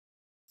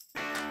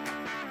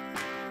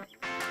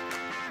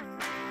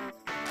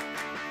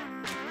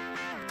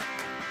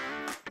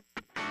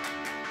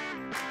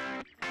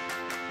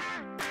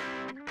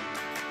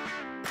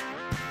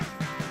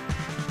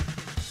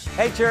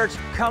Hey church,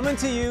 coming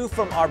to you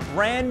from our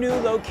brand new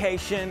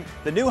location,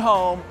 the new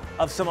home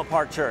of Summit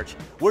Park Church.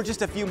 We're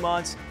just a few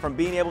months from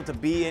being able to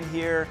be in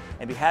here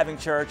and be having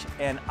church,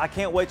 and I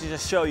can't wait to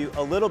just show you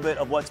a little bit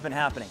of what's been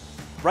happening.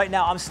 Right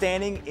now I'm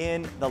standing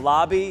in the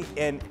lobby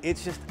and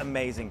it's just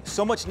amazing.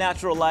 So much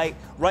natural light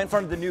right in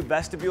front of the new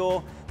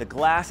vestibule. The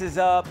glass is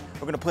up.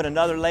 We're gonna put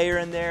another layer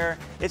in there.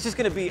 It's just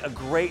gonna be a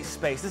great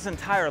space. This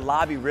entire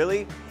lobby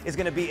really is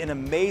gonna be an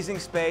amazing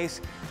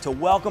space to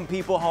welcome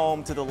people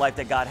home to the life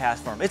that God has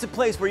for them. It's a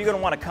place where you're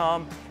gonna wanna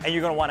come and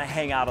you're gonna wanna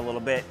hang out a little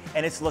bit,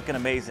 and it's looking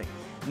amazing.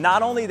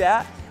 Not only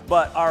that,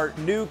 but our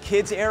new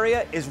kids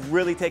area is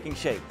really taking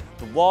shape.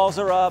 The walls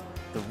are up,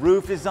 the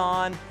roof is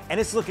on, and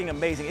it's looking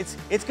amazing.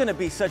 It's gonna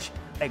be such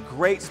a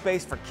great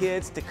space for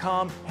kids to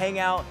come, hang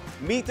out,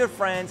 meet their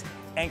friends,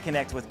 and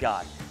connect with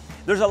God.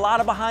 There's a lot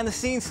of behind the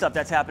scenes stuff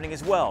that's happening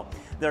as well.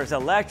 There's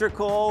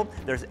electrical,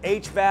 there's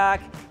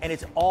HVAC, and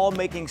it's all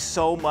making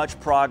so much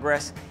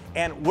progress.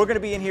 And we're gonna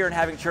be in here and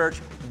having church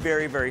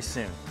very, very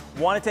soon.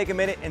 Wanna take a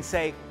minute and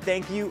say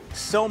thank you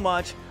so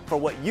much for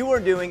what you are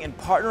doing and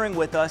partnering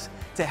with us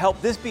to help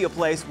this be a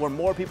place where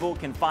more people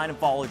can find and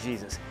follow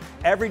Jesus.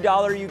 Every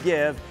dollar you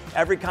give,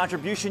 every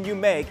contribution you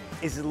make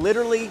is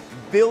literally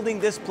building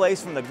this place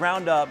from the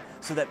ground up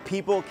so that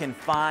people can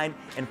find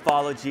and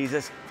follow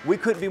Jesus. We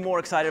couldn't be more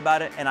excited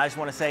about it, and I just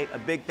want to say a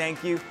big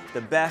thank you.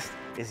 The best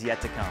is yet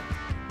to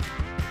come.